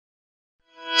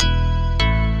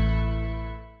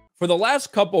For the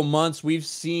last couple months, we've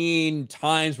seen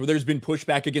times where there's been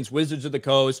pushback against Wizards of the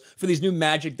Coast for these new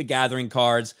Magic the Gathering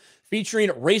cards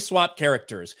featuring race swap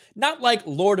characters. Not like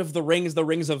Lord of the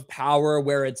Rings of Power,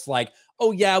 where it's like,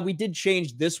 oh yeah, we did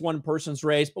change this one person's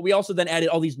race, but we also then added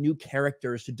all these new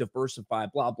characters to diversify,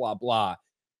 blah, blah, blah.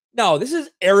 No, this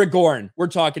is Aragorn we're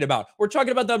talking about. We're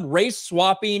talking about the race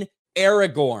swapping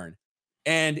Aragorn.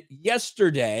 And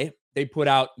yesterday, they put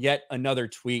out yet another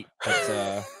tweet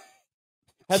that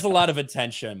has a lot of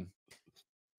attention.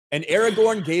 And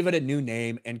Aragorn gave it a new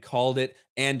name and called it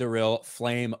Anduril,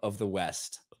 Flame of the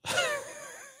West.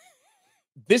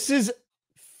 This is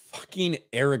fucking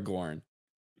Aragorn.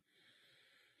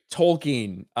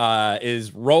 Tolkien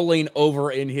is rolling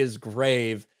over in his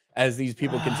grave as these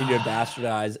people continue to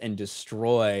bastardize and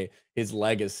destroy his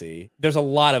legacy. There's a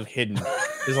lot of hidden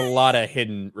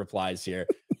replies here.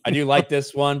 I do like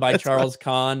this one by Charles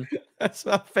Kahn. That's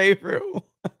my favorite one.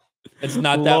 It's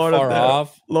not that far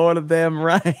off. Lord of them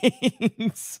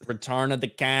Rings. Return of the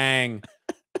Kang.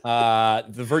 The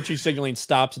virtue signaling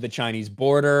stops at the Chinese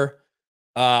border.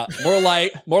 More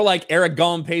like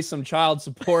Aragorn pays some child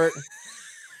support.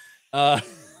 That's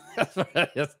what it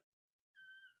is.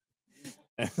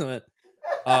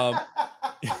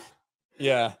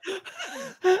 Yeah.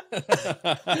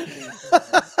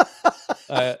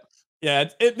 Yeah,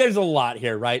 there's a lot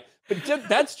here, right? But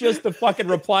that's just the fucking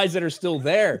replies that are still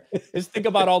there. Just think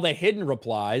about all the hidden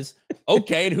replies.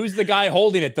 Okay, and who's the guy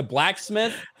holding it? The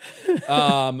blacksmith?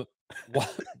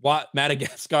 What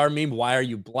Madagascar meme? Why are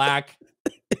you black?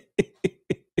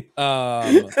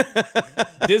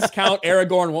 Discount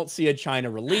Aragorn won't see a China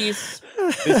release.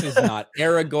 This is not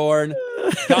Aragorn.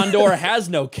 Gondor has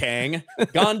no Kang.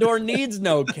 Gondor needs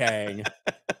no Kang.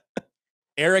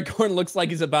 Aragorn looks like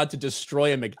he's about to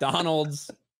destroy a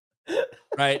McDonald's.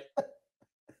 Right?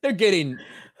 They're getting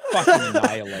fucking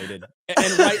annihilated.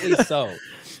 And rightly so.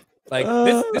 Like,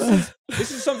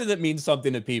 this is something that means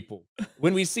something to people.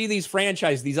 When we see these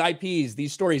franchises, these IPs,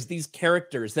 these stories, these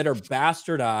characters that are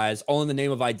bastardized all in the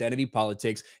name of identity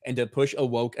politics and to push a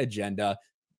woke agenda,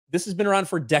 this has been around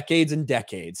for decades and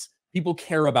decades. People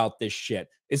care about this shit.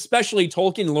 Especially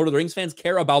Tolkien and Lord of the Rings fans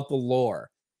care about the lore.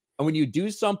 And when you do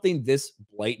something this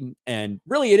blatant, and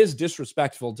really it is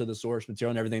disrespectful to the source material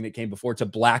and everything that came before, to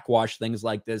blackwash things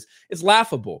like this, it's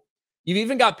laughable. You've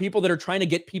even got people that are trying to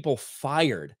get people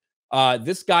fired.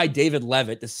 This guy, David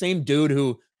Levitt, the same dude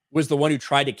who was the one who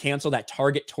tried to cancel that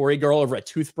Target Tory girl over a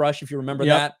toothbrush, if you remember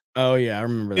that. Oh, yeah, I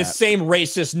remember that. The same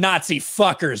racist Nazi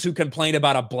fuckers who complained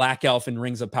about a black elf in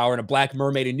Rings of Power and a black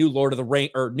mermaid in New Lord of the Ring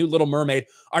or New Little Mermaid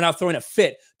are now throwing a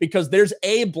fit because there's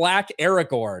a black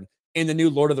Aragorn in the new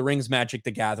Lord of the Rings Magic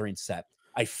the Gathering set.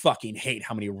 I fucking hate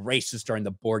how many racists are in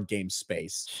the board game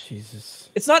space. Jesus.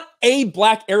 It's not a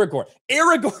black Aragorn.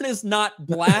 Aragorn is not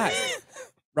black,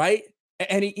 right?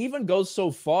 And he even goes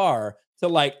so far to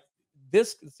like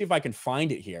this. Let's see if I can find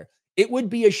it here. It would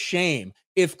be a shame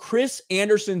if Chris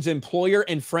Anderson's employer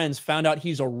and friends found out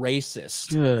he's a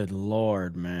racist. Good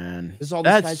Lord, man. This is all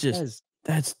this guy says.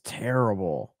 That's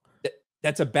terrible.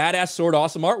 That's a badass sword,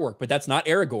 awesome artwork, but that's not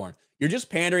Aragorn. You're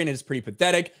just pandering and it's pretty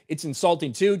pathetic. It's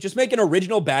insulting too. Just make an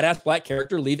original badass black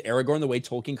character, leave Aragorn the way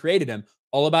Tolkien created him.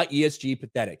 All about ESG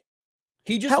pathetic.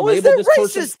 He just labeled this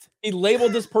person. He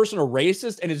labeled this person a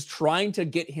racist and is trying to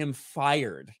get him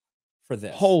fired for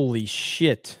this. Holy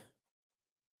shit.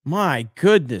 My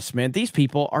goodness, man. These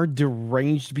people are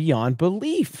deranged beyond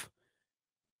belief.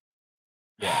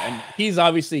 Yeah, and he's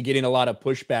obviously getting a lot of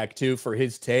pushback too for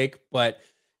his take, but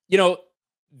you know,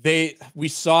 we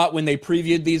saw it when they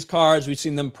previewed these cards. We've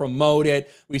seen them promote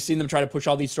it. We've seen them try to push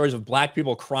all these stories of black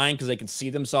people crying because they can see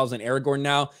themselves in Aragorn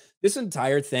now. This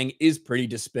entire thing is pretty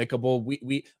despicable.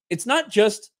 It's not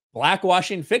just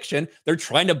blackwashing fiction. They're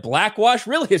trying to blackwash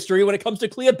real history when it comes to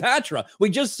Cleopatra. We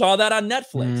just saw that on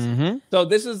Netflix. Mm-hmm. So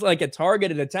this is like a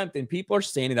targeted attempt, and people are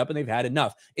standing up and they've had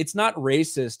enough. It's not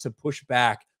racist to push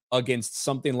back against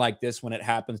something like this when it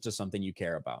happens to something you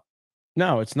care about.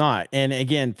 No, it's not. And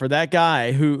again, for that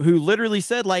guy who literally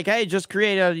said like, "Hey, just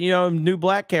create a new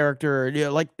black character,"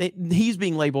 like he's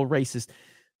being labeled racist.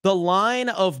 The line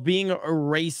of being a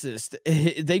racist,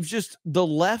 the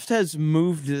left has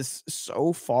moved this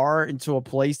so far into a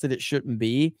place that it shouldn't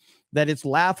be, that it's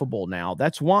laughable now.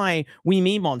 That's why we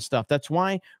meme on stuff. That's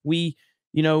why we,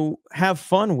 have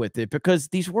fun with it, because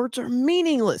these words are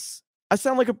meaningless. I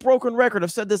sound like a broken record.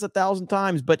 I've said this 1,000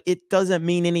 times, but it doesn't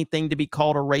mean anything to be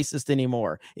called a racist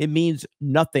anymore. It means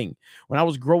nothing. When I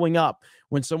was growing up,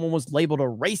 when someone was labeled a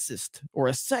racist or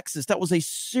a sexist, that was a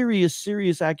serious,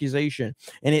 serious accusation.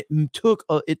 And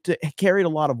it carried a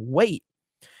lot of weight.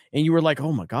 And you were like,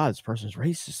 oh my God, this person's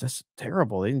racist. That's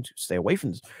terrible. They didn't stay away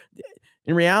from this.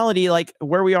 In reality, like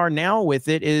where we are now with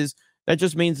it is that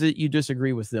just means that you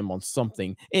disagree with them on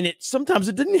something. And sometimes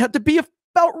it didn't have to be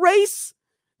about race.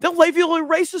 They'll label you a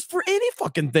racist for any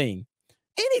fucking thing.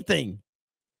 Anything.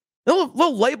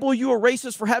 They'll label you a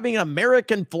racist for having an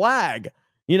American flag.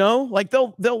 You know, like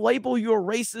they'll label you a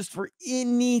racist for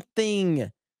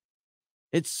anything.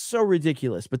 It's so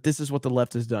ridiculous, but this is what the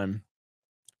left has done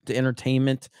to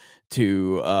entertainment,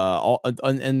 to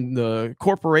and the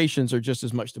corporations are just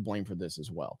as much to blame for this as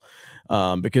well,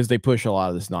 because they push a lot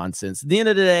of this nonsense. At the end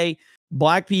of the day,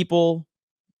 black people,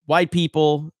 white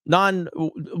people,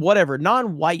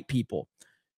 non-white people,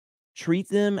 treat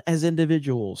them as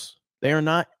individuals. They are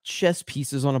not chess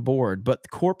pieces on a board, but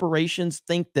corporations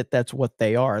think that that's what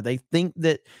they are. They think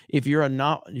that if you're a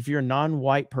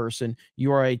non-white person,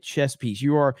 you are a chess piece.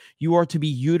 You are to be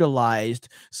utilized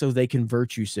so they can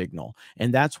virtue signal.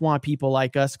 And that's why people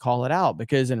like us call it out,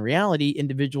 because in reality,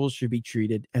 individuals should be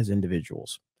treated as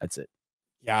individuals. That's it.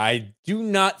 Yeah, I do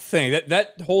not think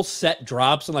that whole set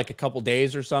drops in like a couple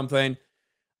days or something.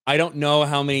 I don't know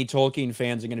how many Tolkien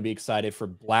fans are going to be excited for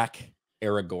Black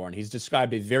Aragorn. He's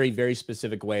described a very, very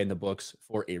specific way in the books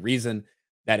for a reason.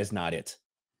 That is not it.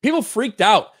 People freaked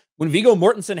out when Viggo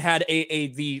Mortensen had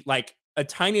the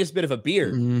tiniest bit of a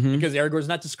beard, because Aragorn's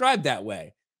not described that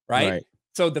way, right?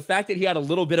 So the fact that he had a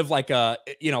little bit of like a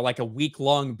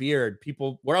week-long beard,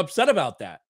 people were upset about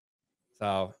that.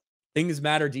 So things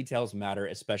matter, details matter,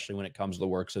 especially when it comes to the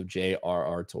works of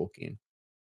J.R.R. Tolkien.